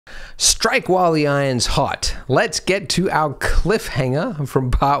Strike while the iron's hot. Let's get to our cliffhanger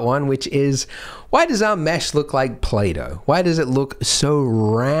from part one, which is, why does our mesh look like Play-Doh? Why does it look so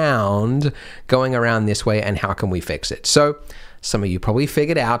round going around this way, and how can we fix it? So some of you probably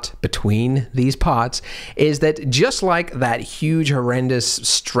figured out between these parts is that just like that huge, horrendous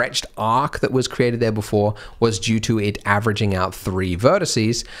stretched arc that was created there before was due to it averaging out 3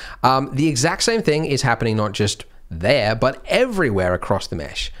 vertices, the exact same thing is happening not just there, but everywhere across the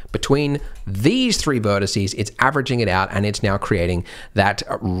mesh. Between these 3 vertices, it's averaging it out, and it's now creating that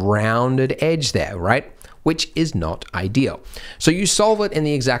rounded edge there, right? Which is not ideal. So you solve it in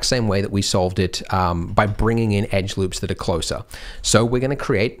the exact same way that we solved it by bringing in edge loops that are closer. So we're gonna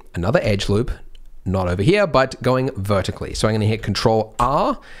create another edge loop, not over here, but going vertically. So I'm gonna hit Control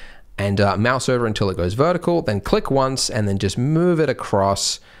R and mouse over until it goes vertical, then click once, and then just move it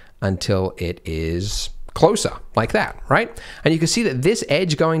across until it is closer, like that, right? And you can see that this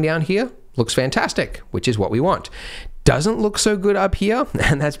edge going down here looks fantastic, which is what we want. Doesn't look so good up here,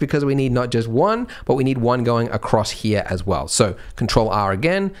 and that's because we need not just one, but we need one going across here as well. So Control R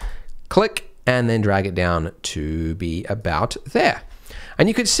again, click, and then drag it down to be about there. And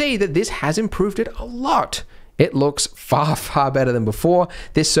you can see that this has improved it a lot. It looks far, far better than before.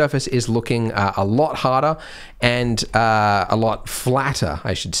 This surface is looking a lot harder and a lot flatter,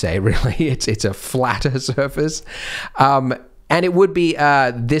 I should say, really. It's a flatter surface. And it would be,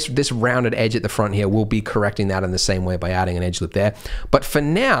 this rounded edge at the front here will be correcting that in the same way by adding an edge loop there. But for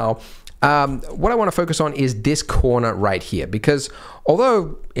now, what I want to focus on is this corner right here, because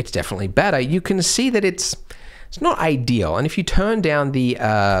although it's definitely better, you can see that it's not ideal. And if you turn down the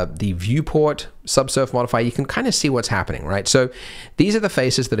viewport subsurf modifier, you can kind of see what's happening, right? So these are the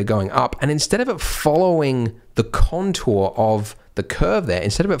faces that are going up, and instead of it following the contour of the curve there,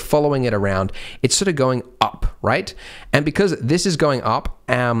 instead of it following it around, it's sort of going up, right? And because this is going up,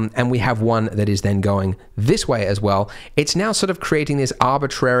 and we have one that is then going this way as well, it's now sort of creating this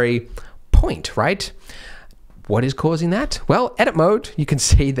arbitrary point, right? What is causing that? Well, edit mode, you can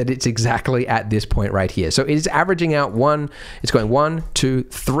see that it's exactly at this point right here. So it is averaging out it's going 1, 2,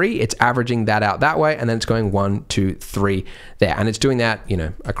 3. It's averaging that out that way, and then it's going 1, 2, 3 there. And it's doing that, you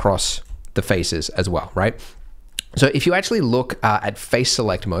know, across the faces as well, right? So if you actually look at face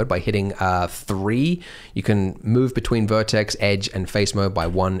select mode by hitting 3, you can move between vertex, edge, and face mode by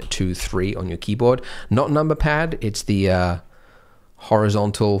 1, 2, 3 on your keyboard. Not number pad, it's the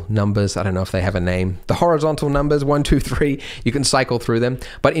horizontal numbers. I don't know if they have a name. The horizontal numbers, 1, 2, 3, you can cycle through them.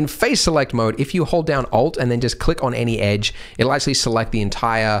 But in face select mode, if you hold down Alt and then just click on any edge, it'll actually select the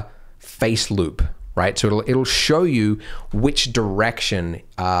entire face loop, right? So it'll show you which direction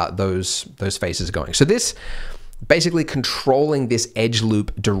those faces are going. So this, basically controlling this edge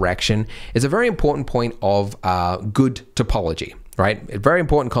loop direction, is a very important point of good topology, right? A very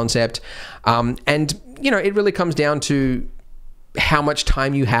important concept. And, you know, it really comes down to how much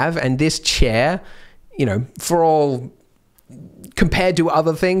time you have. And this chair, you know, for all compared to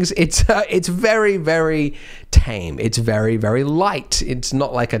other things, it's very, very tame. It's very, very light. It's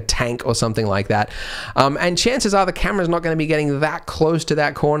not like a tank or something like that. And chances are the camera's not going to be getting that close to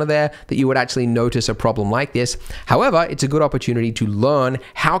that corner there that you would actually notice a problem like this. However, it's a good opportunity to learn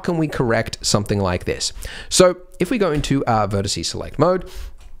how can we correct something like this. So if we go into vertice select mode,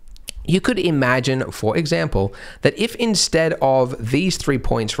 you could imagine, for example, that if instead of these 3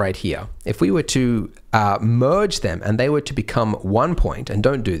 points right here, if we were to merge them and they were to become 1 point, and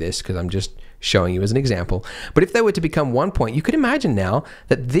don't do this because I'm just showing you as an example, but if they were to become 1 point, you could imagine now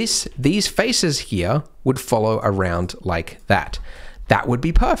that these faces here would follow around like that. That would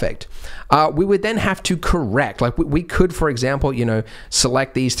be perfect. We would then have to correct, like we could, for example, you know,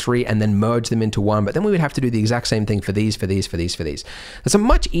 select these 3 and then merge them into 1, but then we would have to do the exact same thing for these, for these, for these, for these. There's a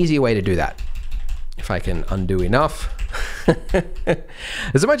much easier way to do that. If I can undo enough.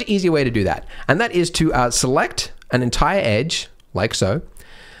 There's a much easier way to do that. And that is to select an entire edge, like so,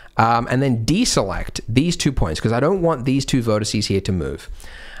 and then deselect these 2 points, because I don't want these 2 vertices here to move.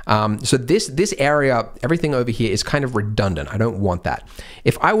 So this area, everything over here is kind of redundant. I don't want that.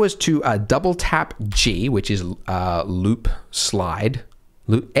 If I was to double tap G, which is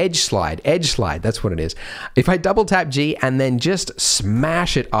edge slide, that's what it is. If I double tap G and then just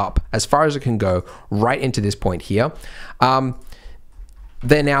smash it up as far as it can go right into this point here,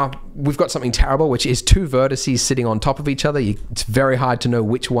 then now we've got something terrible, which is 2 vertices sitting on top of each other. It's very hard to know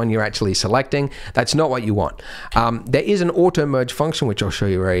which one you're actually selecting. That's not what you want. There is an auto merge function, which I'll show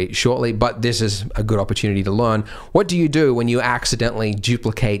you very shortly, but this is a good opportunity to learn. What do you do when you accidentally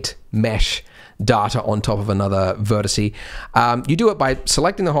duplicate mesh data on top of another vertice. You do it by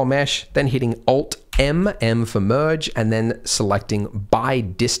selecting the whole mesh, then hitting Alt-M, M for merge, and then selecting by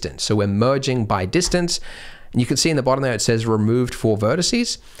distance. So we're merging by distance. And you can see in the bottom there, it says removed 4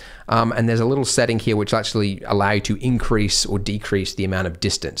 vertices. And there's a little setting here which will actually allow you to increase or decrease the amount of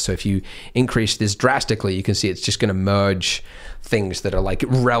distance. So if you increase this drastically, you can see it's just going to merge things that are like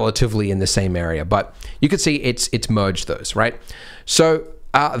relatively in the same area. But you can see it's merged those, right? So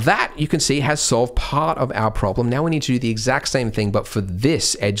that you can see has solved part of our problem. Now we need to do the exact same thing, but for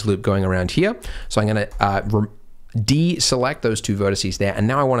this edge loop going around here. So I'm going to deselect those 2 vertices there. And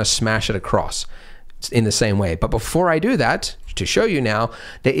now I want to smash it across in the same way. But before I do that, to show you now,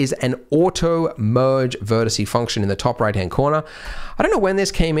 there is an auto merge vertice function in the top right hand corner. I don't know when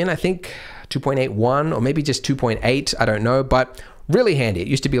this came in. I think 2.81 or maybe just 2.8. I don't know, but really handy. It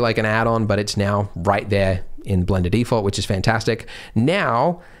used to be like an add-on, but it's now right there in Blender default, which is fantastic.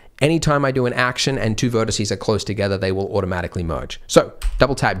 Now, anytime I do an action and 2 vertices are close together, they will automatically merge. So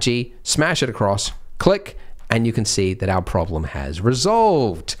double tap G, smash it across, click, and you can see that our problem has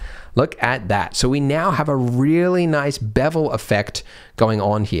resolved. Look at that. So we now have a really nice bevel effect going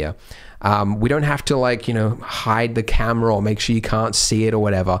on here. We don't have to like, you know, hide the camera or make sure you can't see it or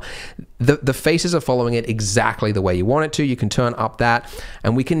whatever. The faces are following it exactly the way you want it to. You can turn up that,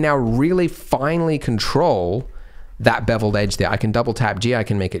 and we can now really finely control that beveled edge there. I can double tap G, I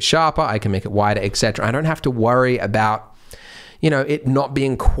can make it sharper, I can make it wider, etc. I don't have to worry about, you know, it not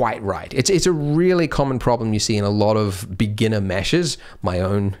being quite right. It's a really common problem you see in a lot of beginner meshes, my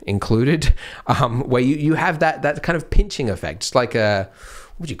own included, where you have that kind of pinching effect. It's like a,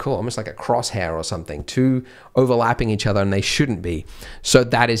 what would you call it? Almost like a crosshair or something, 2 overlapping each other, and they shouldn't be. So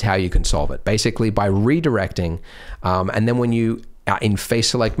that is how you can solve it, basically by redirecting. And then when you are in face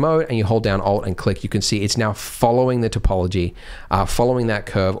select mode and you hold down Alt and click, you can see it's now following the topology, following that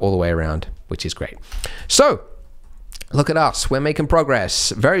curve all the way around, which is great. So look at us, we're making progress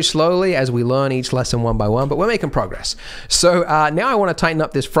very slowly as we learn each lesson one by one, but we're making progress. So now I want to tighten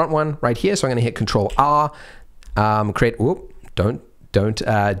up this front one right here. So I'm going to hit Control R, create, whoop, don't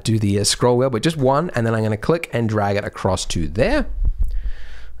do the scroll wheel, but just one, and then I'm going to click and drag it across to there.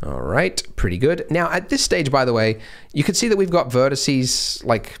 All right, pretty good. Now at this stage, by the way, you can see that we've got vertices,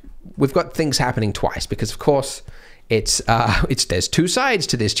 like we've got things happening twice, because of course, there's 2 sides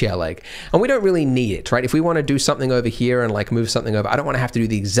to this chair leg, and we don't really need it, right? If we want to do something over here and like move something over, I don't want to have to do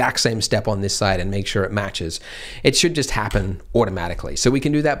the exact same step on this side and make sure it matches. It should just happen automatically. So we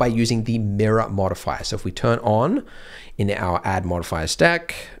can do that by using the mirror modifier. So if we turn on in our add modifier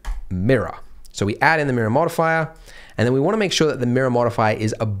stack, mirror. So we add in the mirror modifier, and then we want to make sure that the mirror modifier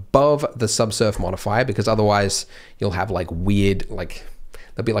is above the subsurf modifier, because otherwise you'll have like weird, like,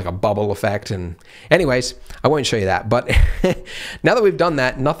 there'll be like a bubble effect. And anyways, I won't show you that. But now that we've done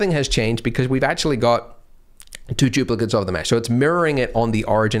that, nothing has changed because we've actually got 2 duplicates of the mesh. So it's mirroring it on the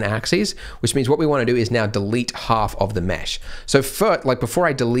origin axis, which means what we want to do is now delete half of the mesh. So first, like before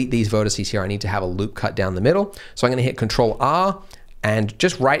I delete these vertices here, I need to have a loop cut down the middle. So I'm going to hit Control R, and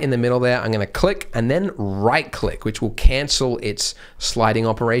just right in the middle there, I'm going to click and then right click, which will cancel its sliding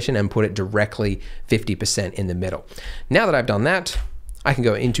operation and put it directly 50% in the middle. Now that I've done that, I can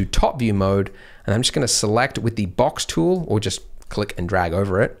go into top view mode, and I'm just going to select with the box tool, or just click and drag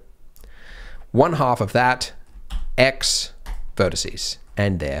over it, 1/2 of that, X vertices.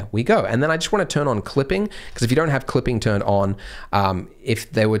 And there we go. And then I just want to turn on clipping, because if you don't have clipping turned on,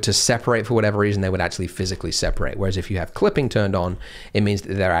 if they were to separate for whatever reason, they would actually physically separate. Whereas if you have clipping turned on, it means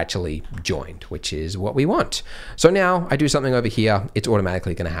that they're actually joined, which is what we want. So now I do something over here, it's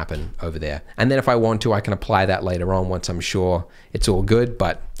automatically going to happen over there. And then if I want to, I can apply that later on once I'm sure it's all good.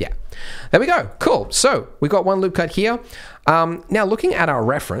 But yeah, there we go. Cool. So we've got one loop cut here. Now looking at our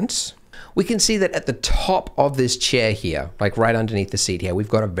reference, we can see that at the top of this chair here, like right underneath the seat here, we've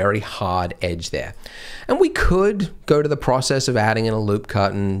got a very hard edge there. And we could go to the process of adding in a loop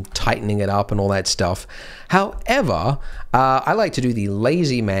cut and tightening it up and all that stuff. However, I like to do the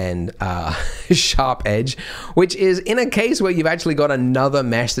lazy man sharp edge, which is in a case where you've actually got another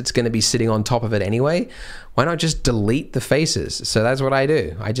mesh that's going to be sitting on top of it anyway. Why not just delete the faces? So that's what I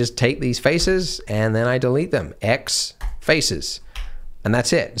do. I just take these faces and then I delete them. X faces. And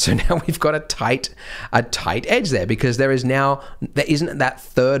that's it. So now we've got a tight edge there, because there isn't that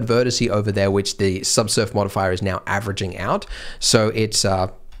 3rd vertice over there, which the subsurf modifier is now averaging out. So it's,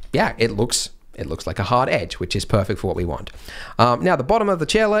 yeah, it looks like a hard edge, which is perfect for what we want. Now the bottom of the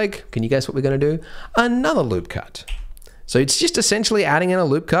chair leg, can you guess what we're going to do? Another loop cut. So it's just essentially adding in a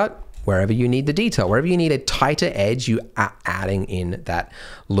loop cut wherever you need the detail, wherever you need a tighter edge, you are adding in that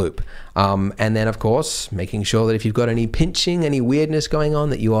loop. And then of course, making sure that if you've got any pinching, any weirdness going on,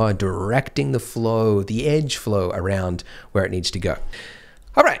 that you are directing the flow, the edge flow around where it needs to go.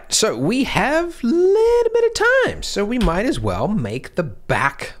 All right, so we have a little bit of time, so we might as well make the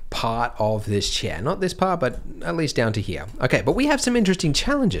back part of this chair. Not this part, but at least down to here. Okay, but we have some interesting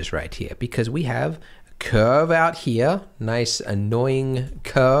challenges right here because we have a curve out here, nice annoying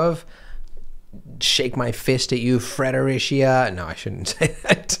curve. Shake my fist at you, Fredericia. No, I shouldn't say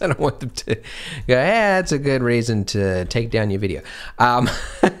that. I don't want them to go, yeah, that's a good reason to take down your video.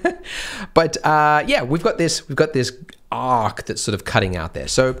 But yeah, we've got this arc that's sort of cutting out there.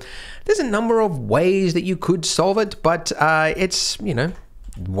 So there's a number of ways that you could solve it, but it's, you know,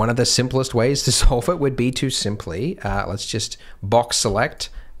 one of the simplest ways to solve it would be to simply, let's just box select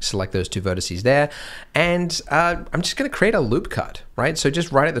those two vertices there. And I'm just going to create a loop cut, right? So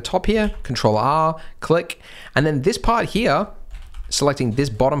just right at the top here, Control R, click. And then this part here, selecting this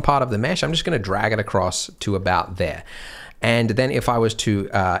bottom part of the mesh, I'm just going to drag it across to about there. And then if I was to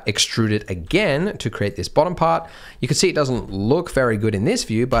extrude it again to create this bottom part, you can see it doesn't look very good in this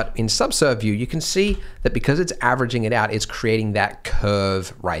view, but in subsurf view, you can see that because it's averaging it out, it's creating that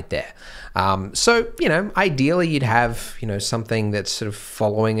curve right there. So, you know, ideally you'd have, you know, something that's sort of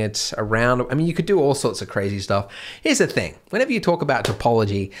following it around. I mean, you could do all sorts of crazy stuff. Here's the thing. Whenever you talk about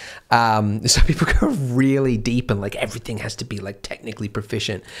topology, some people go really deep and like everything has to be like technically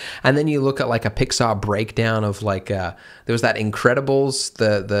proficient. And then you look at like a Pixar breakdown of like, there was that Incredibles,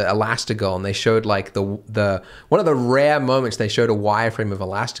 the Elastigirl, and they showed like one of the rare moments they showed a wireframe of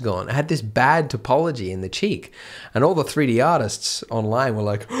Elastigirl and it had this bad topology in the cheek. And all the 3D artists online were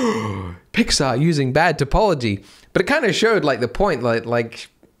like, oh, Pixar using bad topology. But it kind of showed like the point, like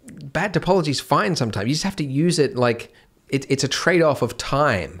bad topology is fine sometimes. You just have to use it like, it's a trade-off of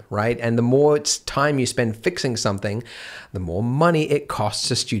time, right? And the more time you spend fixing something, the more money it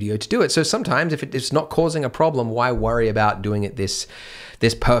costs a studio to do it. So sometimes if it's not causing a problem, why worry about doing it this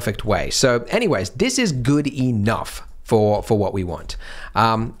perfect way? So anyways, this is good enough for what we want.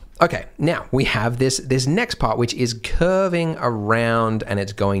 Okay, now we have this next part, which is curving around and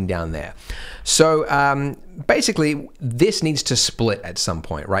it's going down there. So basically, this needs to split at some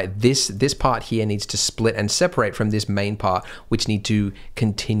point, right? This part here needs to split and separate from this main part, which need to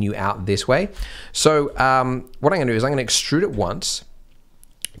continue out this way. So what I'm gonna do is I'm gonna extrude it once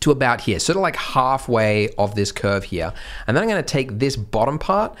to about here, sort of like halfway of this curve here. And then I'm gonna take this bottom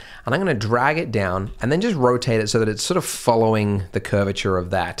part and I'm gonna drag it down and then just rotate it so that it's sort of following the curvature of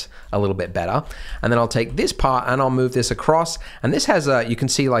that a little bit better. And then I'll take this part and I'll move this across. And this has you can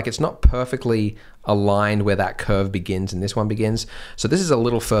see like it's not perfectly aligned where that curve begins and this one begins. So this is a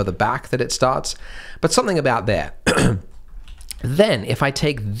little further back that it starts, but something about there. Then if I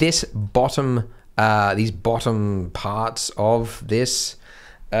take this bottom, these bottom parts of this,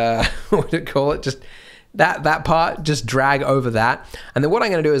 what do you call it? Just that part, just drag over that. And then what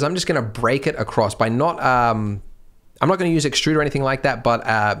I'm going to do is I'm just going to break it across by not, I'm not going to use extrude or anything like that,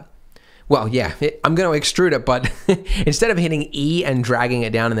 but, well, yeah, I'm going to extrude it, but instead of hitting E and dragging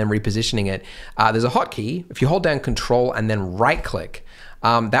it down and then repositioning it, there's a hotkey. If you hold down Control and then right click,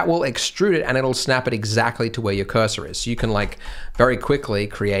 that will extrude it and it'll snap it exactly to where your cursor is. So you can like very quickly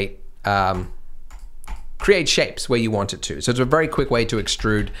create shapes where you want it to. So it's a very quick way to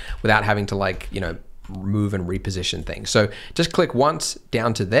extrude without having to like, you know, move and reposition things. So just click once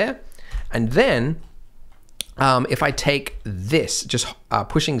down to there. And then if I take this, just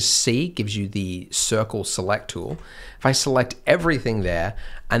pushing C gives you the circle select tool. If I select everything there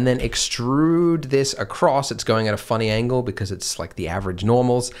and then extrude this across, it's going at a funny angle because it's like the average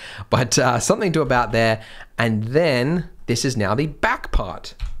normals, but something to about there. And then this is now the back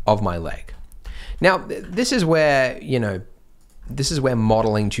part of my leg. Now, this is where, you know, this is where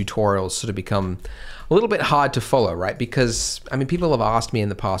modeling tutorials sort of become a little bit hard to follow, right? Because, I mean, people have asked me in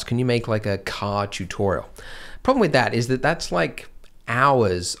the past, can you make like a car tutorial? Problem with that is that that's like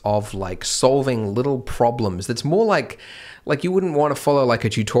hours of like solving little problems. That's more like you wouldn't want to follow like a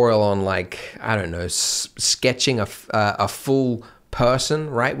tutorial on like, I don't know, sketching a full person,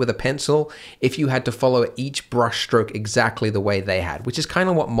 right, with a pencil, if you had to follow each brush stroke exactly the way they had, which is kind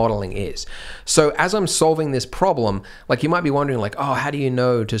of what modeling is. So as I'm solving this problem, like you might be wondering like, oh, how do you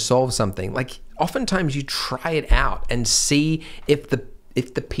know to solve something? Like oftentimes you try it out and see if the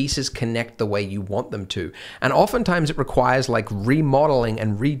the pieces connect the way you want them to. And oftentimes it requires like remodeling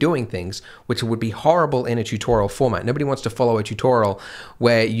and redoing things, which would be horrible in a tutorial format. Nobody wants to follow a tutorial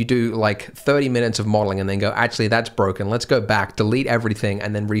where you do like 30 minutes of modeling and then go, actually, that's broken. Let's go back, delete everything,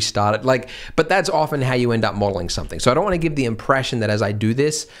 and then restart it. Like, but that's often how you end up modeling something. So I don't want to give the impression that as I do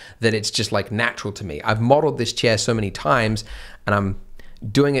this, that it's just like natural to me. I've modeled this chair so many times, and I'm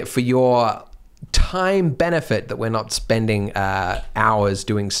doing it for your time benefit, that we're not spending hours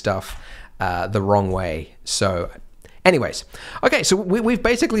doing stuff the wrong way. So anyways, okay, so we've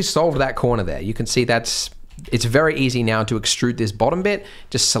basically solved that corner there. You can see it's very easy now to extrude this bottom bit,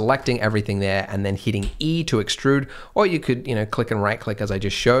 just selecting everything there and then hitting E to extrude, or you could, you know, click and right click as I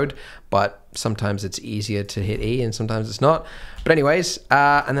just showed, but sometimes it's easier to hit E and sometimes it's not. But anyways,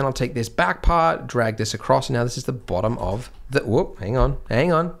 and then I'll take this back part, drag this across. Now this is the bottom of the, whoop, hang on.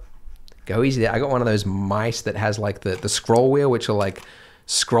 Go easy there. I got one of those mice that has like the scroll wheel, which will like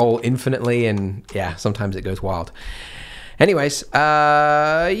scroll infinitely, and yeah, sometimes it goes wild. Anyways,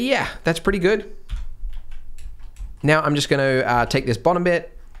 yeah, that's pretty good. Now I'm just gonna take this bottom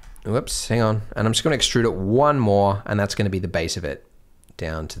bit, whoops, hang on, and I'm just gonna extrude it one more, and that's gonna be the base of it.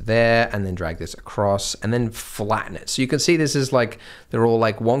 Down to there, and then drag this across, and then flatten it. So you can see this is like, they're all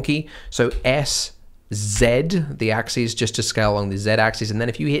like wonky. So S, Z, the axis, just to scale along the Z axis, and then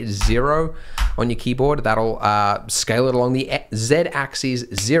if you hit 0 on your keyboard, that'll scale it along the Z axis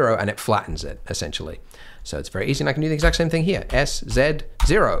 0, and it flattens it essentially. So it's very easy, and I can do the exact same thing here. S, Z,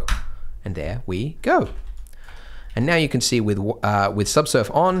 0, and there we go. And now you can see with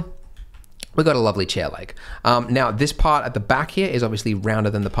subsurf on, we've got a lovely chair leg. Now this part at the back here is obviously rounder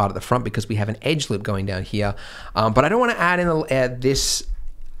than the part at the front because we have an edge loop going down here, but I don't want to add in this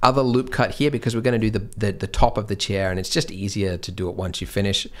other loop cut here because we're going to do the top of the chair, and it's just easier to do it once you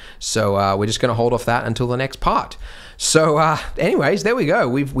finish. So we're just going to hold off that until the next part. So anyways, there we go.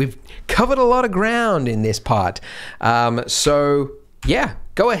 We've covered a lot of ground in this part. So yeah,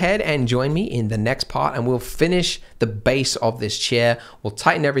 go ahead and join me in the next part, and we'll finish the base of this chair. We'll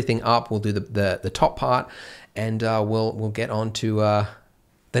tighten everything up. We'll do the top part, and we'll get on to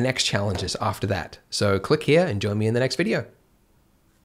the next challenges after that. So click here and join me in the next video.